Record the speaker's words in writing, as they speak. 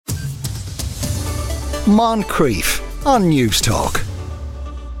Moncrief on News Talk.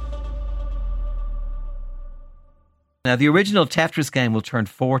 Now, the original Tetris game will turn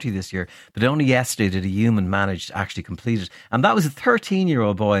 40 this year, but only yesterday did a human manage to actually complete it. And that was a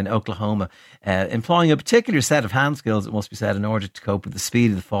 13-year-old boy in Oklahoma, employing a particular set of hand skills, it must be said, in order to cope with the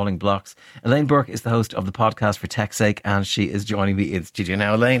speed of the falling blocks. Elaine Burke is the host of the podcast For Tech's Sake, and she is joining me in the studio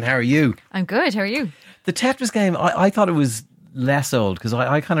now. Elaine, how are you? I'm good. How are you? The Tetris game, I thought it was less old, because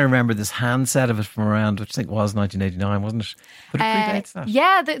I kind of remember this handset of it from around, which I think was 1989, wasn't it? But it predates that.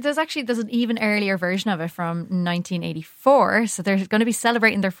 Yeah, there's an even earlier version of it from 1984. So they're going to be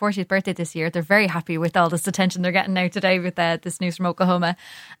celebrating their 40th birthday this year. They're very happy with all this attention they're getting now today with this news from Oklahoma.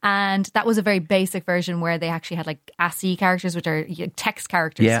 And that was a very basic version where they actually had like ASCII characters, which are text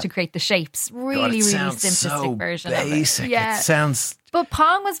characters to create the shapes. Really simplistic version basic. of it. Yeah. It sounds... But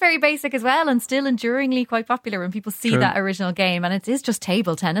Pong was very basic as well and still enduringly quite popular when people see that original game. And it is just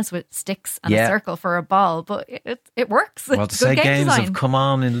table tennis with sticks and a circle for a ball. But it works. Well, to say games have come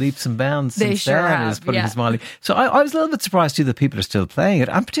on in leaps and bounds since then is putting a smiley. So I was a little bit surprised too that people are still playing it.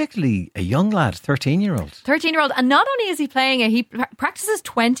 And particularly a young lad, 13-year-old. 13-year-old. And not only is he playing it, he practices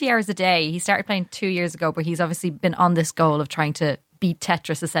 20 hours a day. He started playing 2 years ago, but he's obviously been on this goal of trying to beat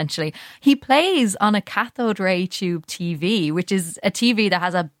Tetris, essentially. He plays on a cathode ray tube TV, which is a TV that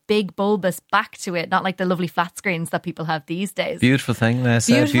has a big bulbous back to it, not like the lovely flat screens that people have these days. Beautiful thing,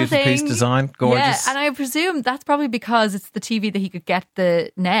 beautiful piece design, gorgeous. Yeah, and I presume that's probably because it's the TV that he could get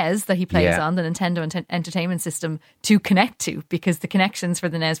the NES that he plays on, the Nintendo Entertainment System, to connect to, because the connections for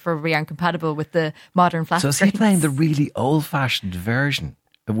the NES probably aren't compatible with the modern flat screens. So is he playing the really old-fashioned version?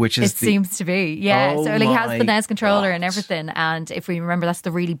 Which is seems to be, yeah. So he has the NES controller and everything. And if we remember, that's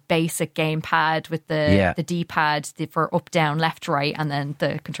the really basic gamepad with the D-pad for up, down, left, right, and then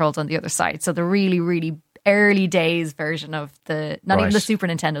the controls on the other side. So the really, really early days version of not even the Super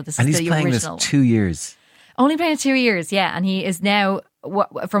Nintendo. This is the original. And he's playing this 2 years. Only playing it 2 years, yeah. And he is now,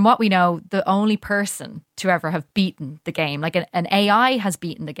 from what we know, the only person to ever have beaten the game. Like an AI has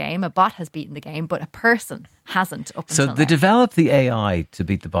beaten the game, a bot has beaten the game, but a person hasn't up until now. So they developed the AI to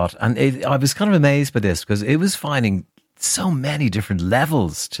beat the bot. And I was kind of amazed by this because it was finding so many different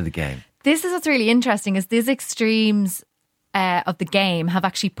levels to the game. This is what's really interesting, is these extremes of the game have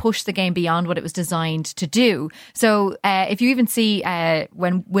actually pushed the game beyond what it was designed to do. So if you even see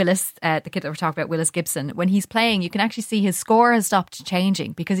when Willis, the kid that we're talking about, Willis Gibson, when he's playing, you can actually see his score has stopped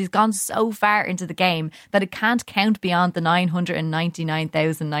changing because he's gone so far into the game that it can't count beyond the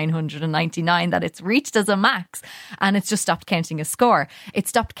 999,999 that it's reached as a max, and it's just stopped counting his score. It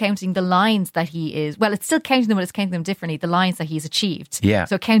stopped counting the lines that he is, well, it's still counting them, but it's counting them differently, the lines that he's achieved. Yeah.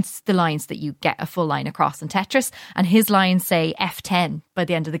 So it counts the lines that you get a full line across in Tetris, and his lines say F10 by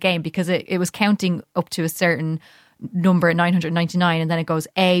the end of the game because it was counting up to a certain number, 999, and then it goes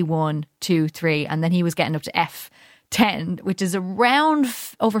A1, 2, 3, and then he was getting up to F10, which is around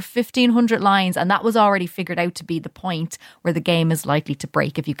over 1,500 lines, and that was already figured out to be the point where the game is likely to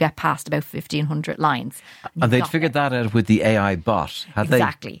break if you get past about 1,500 lines. And they'd figured that out with the AI bot, had they?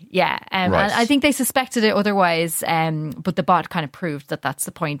 Exactly, yeah. And I think they suspected it otherwise, but the bot kind of proved that that's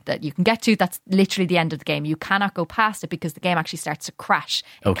the point that you can get to. That's literally the end of the game. You cannot go past it because the game actually starts to crash.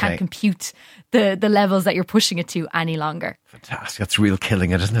 It can't compute the levels that you're pushing it to any longer. Fantastic. That's real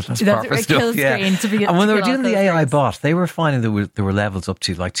killing it, isn't it? That's proper stuff, yeah. And when they were doing the AI bot, they were finding there were levels up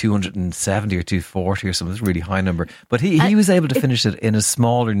to like 270 or 240 or something. That's a really high number. But he was able to finish it in a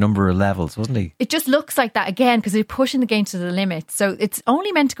smaller number of levels, wasn't he? It just looks like that again because they're pushing the game to the limit. So it's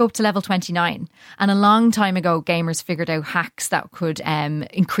only meant to go up to level 29. And a long time ago, gamers figured out hacks that could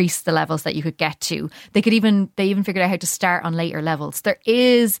increase the levels that you could get to. They even figured out how to start on later levels. There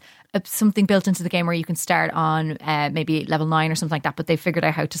is something built into the game where you can start on maybe level 9 or something like that, but they figured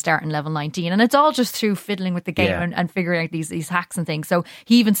out how to start on level 19, and it's all just through fiddling with the game and figuring out these hacks and things. So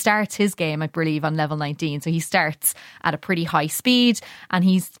he even starts his game, I believe, on level 19, so he starts at a pretty high speed and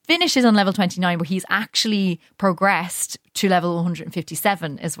he finishes on level 29, where he's actually progressed to level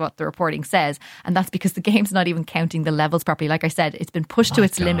 157 is what the reporting says, and that's because the game's not even counting the levels properly. Like I said, it's been pushed to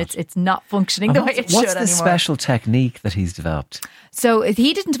its limits. It's not functioning the way it should anymore. What's the special technique that he's developed? So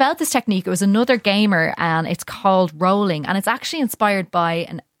he didn't develop this technique. It was another gamer, and it's called rolling, and it's actually inspired by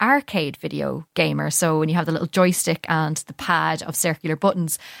an arcade video gamer. So when you have the little joystick and the pad of circular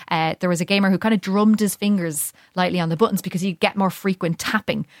buttons, there was a gamer who kind of drummed his fingers lightly on the buttons because you get more frequent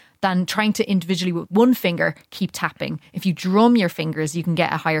tapping than trying to individually with one finger keep tapping. If you drum your fingers, you can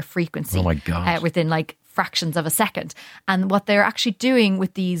get a higher frequency. Oh my God. Within like fractions of a second. And what they're actually doing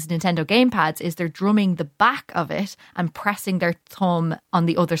with these Nintendo gamepads is they're drumming the back of it and pressing their thumb on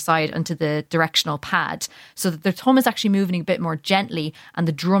the other side onto the directional pad, so that their thumb is actually moving a bit more gently, and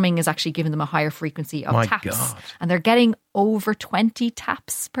the drumming is actually giving them a higher frequency of taps. God. And they're getting over 20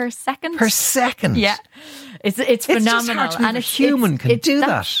 taps per second. Per second? Yeah. It's phenomenal. Just hard to believe a human can do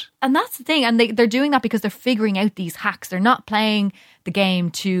that. And that's the thing. And they're doing that because they're figuring out these hacks. They're not playing the game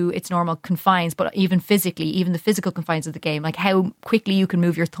to its normal confines, but even physically, even the physical confines of the game, like how quickly you can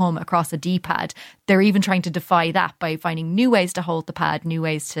move your thumb across a D-pad. They're even trying to defy that by finding new ways to hold the pad, new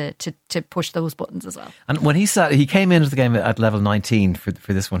ways to push those buttons as well. And when he came into the game at level 19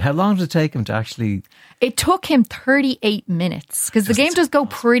 for this one, how long did it take him to actually... It took him 38 minutes because the game does go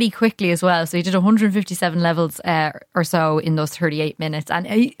pretty quickly as well. So he did 157 levels or so in those 38 minutes. And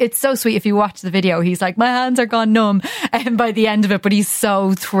it's so sweet. If you watch the video, he's like, my hands are gone numb by the end of it. But he's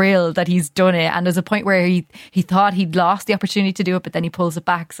so thrilled that he's done it. And there's a point where he thought he'd lost the opportunity to do it, but then he pulls it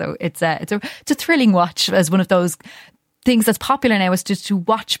back. So it's a thrilling watch as one of those things that's popular now, is just to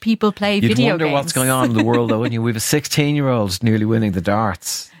watch people play video games. You'd wonder what's going on in the world, though, wouldn't you? We have a 16-year-old nearly winning the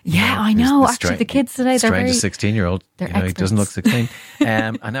darts. Yeah, I know. Actually, the kids today, they're very... Strange, a 16-year-old. He doesn't look 16.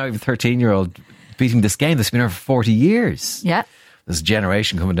 And now we have a 13-year-old beating this game that's been around for 40 years. Yeah. There's a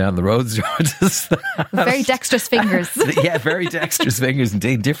generation coming down the road. Very dexterous fingers. Yeah, very dexterous fingers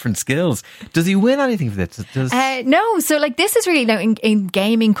indeed. Different skills. Does he win anything for this? No. So this is really, in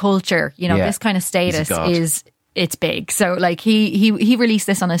gaming culture, this kind of status it's big. So he released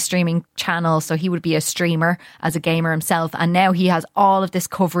this on a streaming channel, so he would be a streamer as a gamer himself, and now he has all of this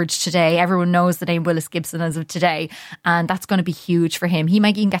coverage today. Everyone knows the name Willis Gibson as of today, and that's going to be huge for him. He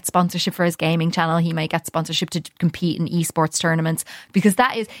might even get sponsorship for his gaming channel. He might get sponsorship to compete in esports tournaments, because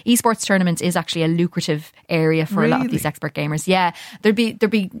esports tournaments is actually a lucrative area for a lot of these expert gamers. Yeah, there'd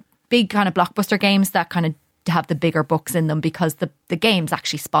be big kind of blockbuster games that kind of to have the bigger bucks in them, because the games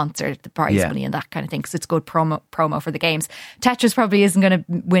actually sponsor the prize money and that kind of thing. So it's good promo for the games. Tetris probably isn't going to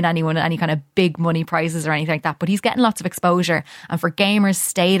win anyone any kind of big money prizes or anything like that, but he's getting lots of exposure. And for gamers,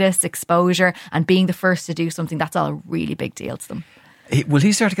 status, exposure, and being the first to do something, that's all a really big deal to them. Will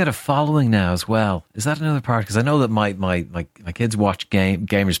he start to get a following now as well? Is that another part? Because I know that my kids watch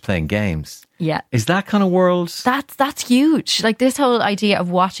gamers playing games. Yeah. Is that kind of world? That's huge. This whole idea of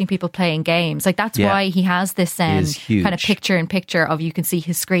watching people playing games, that's why he has this kind of picture-in-picture of, you can see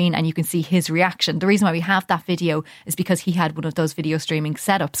his screen and you can see his reaction. The reason why we have that video is because he had one of those video streaming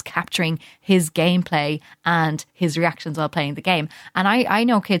setups capturing his gameplay and his reactions while playing the game. And I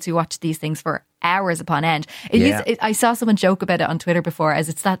know kids who watch these things for hours upon end. I saw someone joke about it on Twitter before, as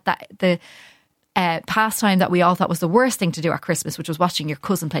it's that the pastime that we all thought was the worst thing to do at Christmas, which was watching your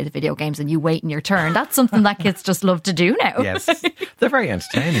cousin play the video games and you waiting your turn. That's something that kids just love to do now. Yes, they're very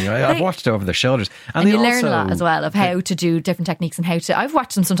entertaining. I've watched it over their shoulders, and you learn a lot as well of how to do different techniques and how to. I've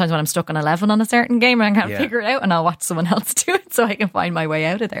watched them sometimes when I'm stuck on 11 on a certain game and I can't figure it out, and I'll watch someone else do it so I can find my way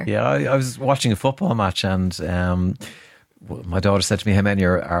out of there. Yeah, I was watching a football match, and my daughter said to me, how many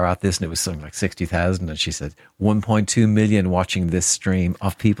are at this? And it was something like 60,000. And she said 1.2 million watching this stream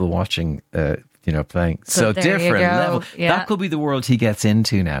of people watching, playing. So different level. Yeah. That could be the world he gets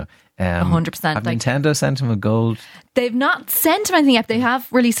into now. 100%. Have Nintendo sent him a gold? They've not sent him anything yet. They have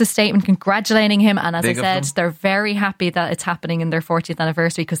released a statement congratulating him, and as I said, they're very happy that it's happening in their 40th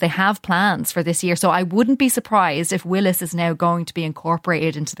anniversary, because they have plans for this year. So I wouldn't be surprised if Willis is now going to be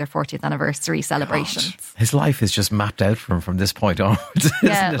incorporated into their 40th anniversary celebrations. Gosh, his life is just mapped out from this point onwards.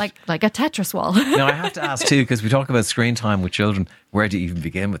 Yeah, like a Tetris wall. Now I have to ask too, because we talk about screen time with children. Where do you even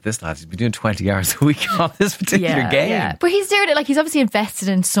begin with this lad? He's been doing 20 hours a week on this particular game. Yeah. But he's doing it, he's obviously invested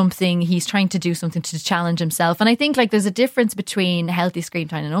in something. He's trying to do something to challenge himself. And I think there's a difference between healthy screen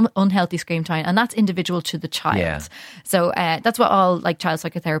time and unhealthy screen time, and that's individual to the child. Yeah. So that's what all child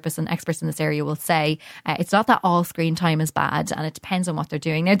psychotherapists and experts in this area will say. It's not that all screen time is bad, and it depends on what they're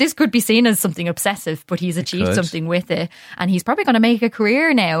doing. Now, this could be seen as something obsessive, but he's achieved something with it, and he's probably going to make a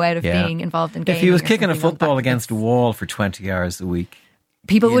career now out of being involved in gaming. If he was kicking a football against a wall for 20 hours a week,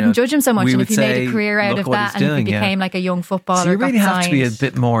 people wouldn't judge him so much, and if he made a career out of that, and if he became like a young footballer, so you really have to be a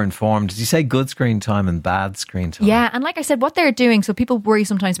bit more informed. Did you say good screen time and bad screen time? Yeah, and like I said, what they're doing, so people worry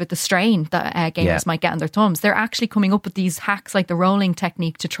sometimes about the strain that gamers might get on their thumbs. They're actually coming up with these hacks like the rolling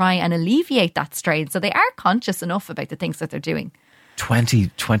technique to try and alleviate that strain. So they are conscious enough about the things that they're doing. 20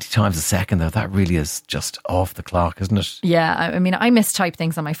 times a second though, that really is just off the clock, isn't it? Yeah, I mean, I mistype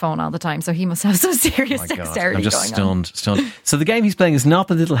things on my phone all the time, so he must have some serious dexterity. I'm just stunned. So the game he's playing is not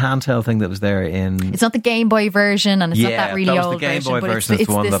the little handheld thing that was there in... It's not the Game Boy version, and it's not that really old version. Game Boy version, it's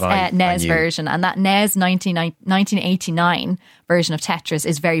the one this that I NES knew. version, and that NES 1989 version of Tetris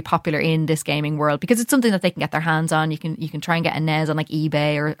is very popular in this gaming world because it's something that they can get their hands on. You can try and get a NES on like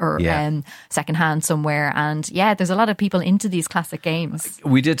eBay or secondhand somewhere. And yeah, there's a lot of people into these classic games.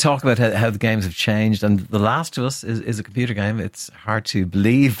 We did talk about how the games have changed, and The Last of Us is a computer game. It's hard to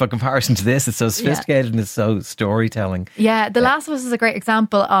believe by comparison to this. It's so sophisticated and it's so storytelling. Yeah, The Last of Us is a great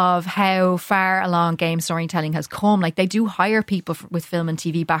example of how far along game storytelling has come. Like, they do hire people with film and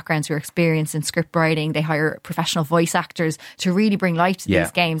TV backgrounds who are experienced in script writing. They hire professional voice actors to really bring life to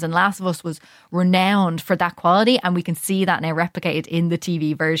these games. And Last of Us was renowned for that quality, and we can see that now replicated in the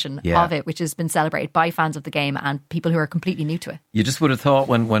TV version of it, which has been celebrated by fans of the game and people who are completely new to it. You just would have thought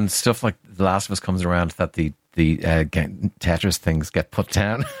when stuff like The Last of Us comes around that the Tetris things get put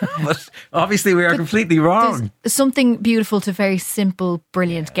down. But obviously we are completely wrong. There's something beautiful to very simple,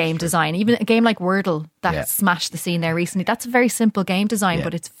 brilliant game design. Even a game like Wordle that smashed the scene there recently, that's a very simple game design,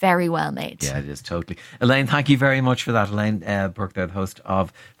 but it's very well made. Yeah, it is, totally. Elaine, thank you very much for that. Elaine Burke, the host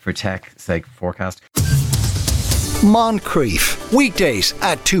of For Tech's Sake Forecast. Moncrief, weekdays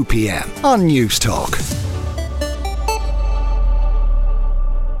at 2 p.m. on News Talk.